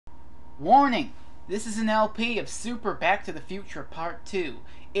Warning! This is an LP of Super Back to the Future Part 2.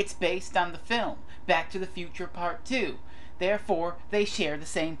 It's based on the film Back to the Future Part 2. Therefore, they share the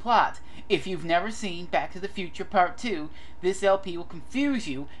same plot. If you've never seen Back to the Future Part 2, this LP will confuse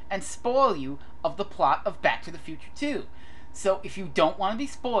you and spoil you of the plot of Back to the Future 2. So if you don't want to be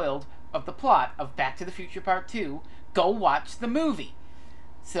spoiled of the plot of Back to the Future Part 2, go watch the movie.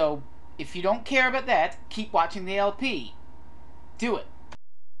 So if you don't care about that, keep watching the LP. Do it.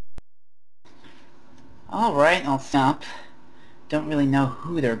 Alright, I'll stop. Don't really know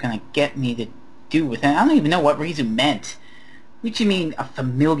who they're gonna get me to do with it. I don't even know what Frezno meant. What do you mean, a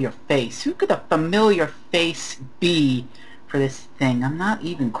familiar face? Who could a familiar face be for this thing? I'm not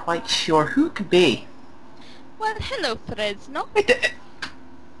even quite sure who it could be. Well, hello, Frezno. Wait,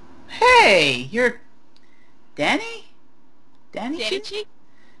 hey, you're... Danny? Dannychic?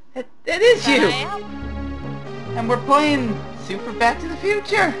 That is you! I And we're playing Super Back to the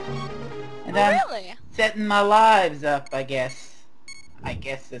Future! And Oh, I'm really? setting my lives up, I guess. I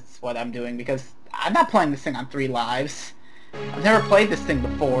guess that's what I'm doing, because I'm not playing this thing on 3 lives. I've never played this thing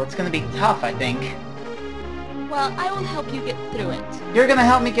before. It's gonna be tough, I think. Well, I will help you get through it. You're gonna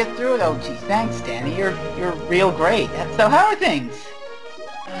help me get through it? Oh, geez, thanks, Danny. You're real great. So how are things?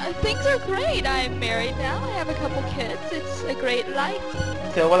 Things are great. I'm married now. I have a couple kids. It's a great life.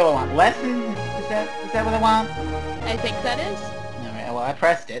 So what do I want? Lesson? Is that what I want? I think that is. Alright, well, I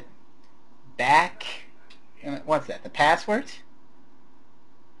pressed it. Back. What's that? The password?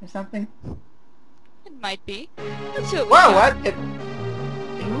 Or something? It might be. Let's see what we Whoa, got. what?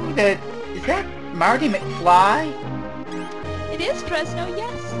 Is that Marty McFly? It is Frezno,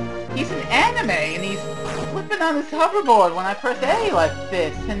 yes. He's an anime, and he's flipping on his hoverboard when I press A like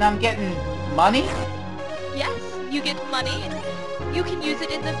this, and I'm getting money? Yes, you get money, and you can use it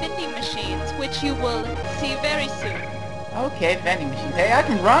in the vending machines, which you will see very soon. Okay, vending machines. Hey, I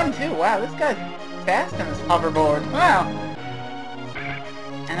can run, too. Wow, this guy's fast on his hoverboard. Wow.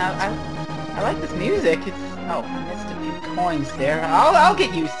 And I like this music. It's... Oh, I missed a few coins there. I'll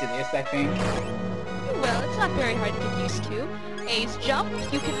get used to this, I think. Well, it's not very hard to get used to. A's jump,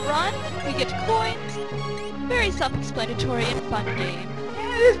 you can run, you get coins. Very self-explanatory and fun game.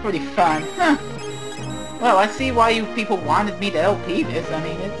 Yeah, it is pretty fun. Huh. Well, I see why you people wanted me to LP this. I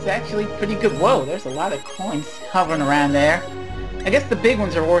mean, it's actually pretty good. Whoa, there's a lot of coins hovering around there. I guess the big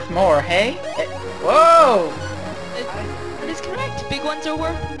ones are worth more, hey? Whoa! That is correct. Big ones are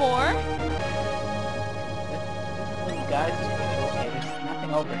worth more. Little guys, okay, there's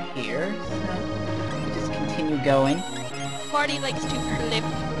nothing over here, so we'll just continue going. Marty likes to flip.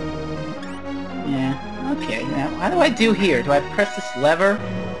 Yeah, okay, now, how do I do here? Do I press this lever,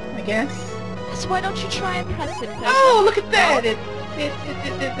 I guess? So why don't you try and press it? Oh, look at that!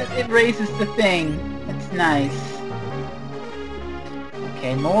 It raises the thing. It's nice.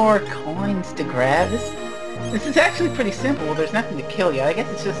 Okay, more coins to grab. This is actually pretty simple. There's nothing to kill you. I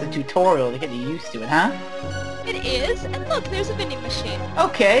guess it's just a tutorial to get you used to it, huh? It is, and look, there's a vending machine.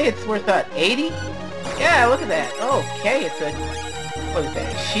 Okay, it's worth, 80? Yeah, look at that. Okay, it's a... What is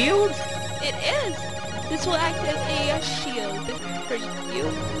that, a shield? It is. This will act as a shield for you.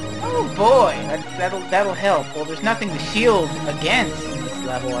 Oh boy, that'll help. Well, there's nothing to shield against in this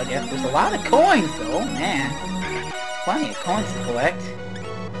level, I guess. There's a lot of coins, though. Oh, man. Plenty of coins to collect.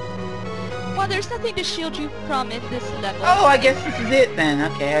 Well, there's nothing to shield you from in this level. Oh, I guess this is it then.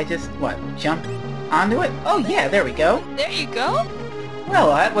 Okay, I just, jump onto it? Oh, yeah, there we go. There you go. Well,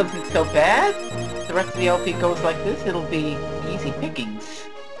 that wasn't so bad. If the rest of the LP goes like this, it'll be easy pickings.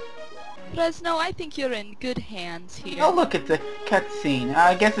 Frezno, I think you're in good hands here. Oh, look at the cutscene.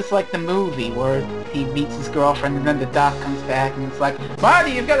 I guess it's like the movie where he meets his girlfriend and then the doc comes back and it's like,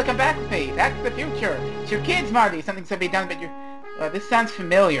 Marty, you've got to come back with me. Back to the future. It's your kids, Marty. Something's going to be done, but you're... this sounds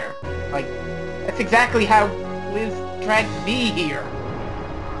familiar. Like, that's exactly how Liz dragged me here.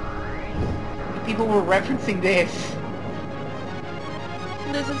 People were referencing this.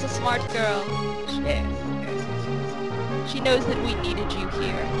 Liz is a smart girl. Yes. She knows that we needed you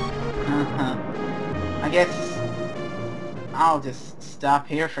here. Uh-huh. I guess I'll just stop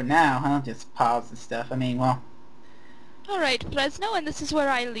here for now. I'll just pause and stuff. I mean, well... Alright, Frezno, and this is where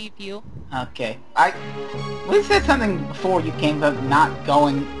I leave you. Okay. Liz said something before you came about not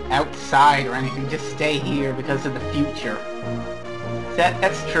going outside or anything. Just stay here because of the future.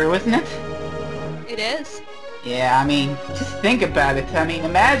 That's true, isn't it? It is. Yeah, I mean, just think about it. I mean,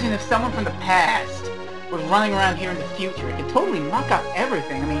 imagine if someone from the past was running around here in the future. It could totally muck up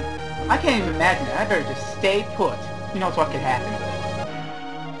everything. I mean, I can't even imagine it. I better just stay put. Who knows what could happen.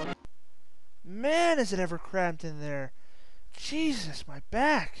 Man, is it ever cramped in there. Jesus, my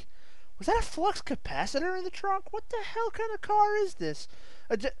back. Was that a flux capacitor in the trunk? What the hell kind of car is this?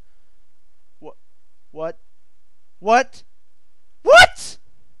 What? What? What?